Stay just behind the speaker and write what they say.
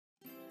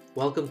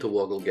Welcome to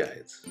Woggle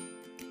Guides.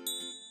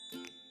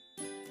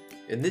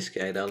 In this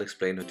guide I'll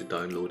explain how to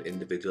download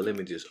individual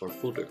images or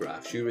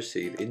photographs you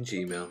receive in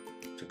Gmail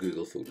to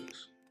Google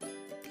Photos.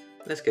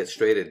 Let's get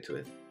straight into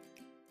it.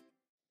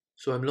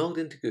 So I'm logged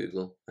into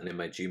Google and in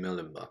my Gmail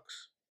inbox.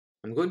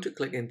 I'm going to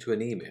click into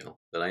an email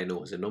that I know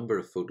has a number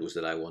of photos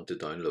that I want to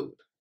download.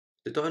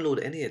 To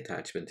download any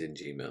attachment in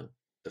Gmail,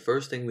 the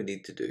first thing we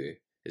need to do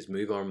is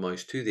move our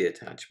mouse to the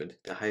attachment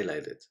to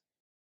highlight it.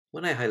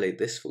 When I highlight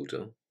this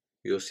photo,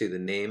 you'll see the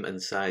name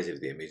and size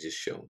of the image is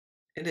shown.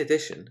 In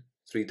addition,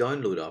 3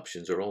 download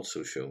options are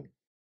also shown.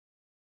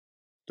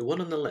 The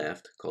one on the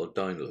left, called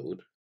Download,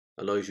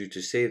 allows you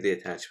to save the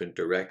attachment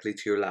directly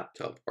to your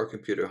laptop or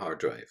computer hard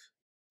drive.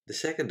 The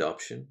second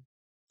option,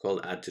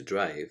 called Add to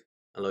Drive,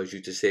 allows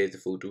you to save the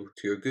photo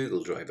to your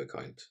Google Drive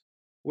account.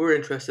 We're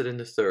interested in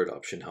the third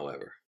option,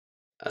 however.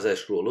 As I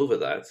scroll over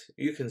that,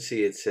 you can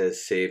see it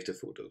says Save to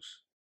Photos.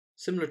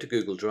 Similar to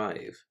Google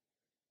Drive,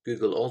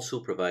 Google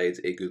also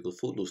provides a Google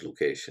Photos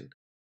location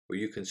where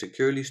you can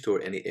securely store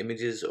any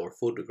images or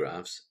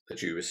photographs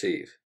that you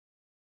receive.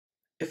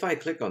 If I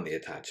click on the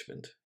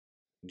attachment,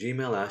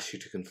 Gmail asks you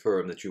to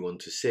confirm that you want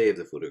to save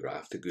the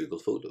photograph to Google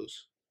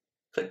Photos.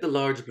 Click the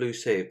large blue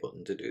Save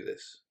button to do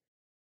this.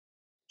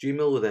 Gmail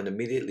will then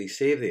immediately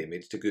save the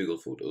image to Google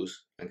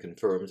Photos and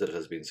confirms that it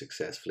has been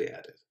successfully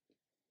added.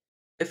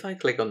 If I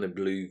click on the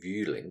blue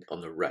View link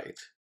on the right,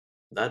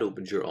 that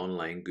opens your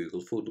online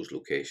Google Photos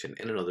location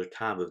in another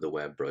tab of the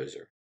web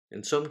browser.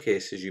 In some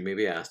cases, you may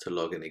be asked to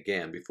log in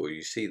again before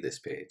you see this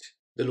page.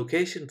 The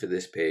location for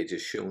this page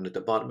is shown at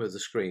the bottom of the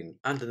screen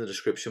and in the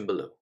description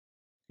below.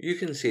 You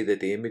can see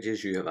that the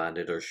images you have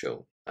added are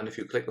shown, and if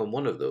you click on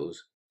one of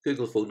those,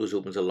 Google Photos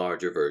opens a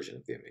larger version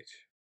of the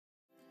image.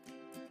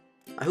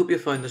 I hope you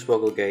found this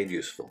Woggle guide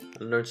useful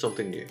and learned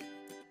something new.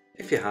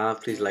 If you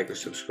have, please like or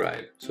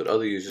subscribe so that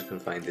other users can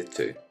find it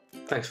too.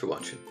 Thanks for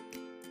watching.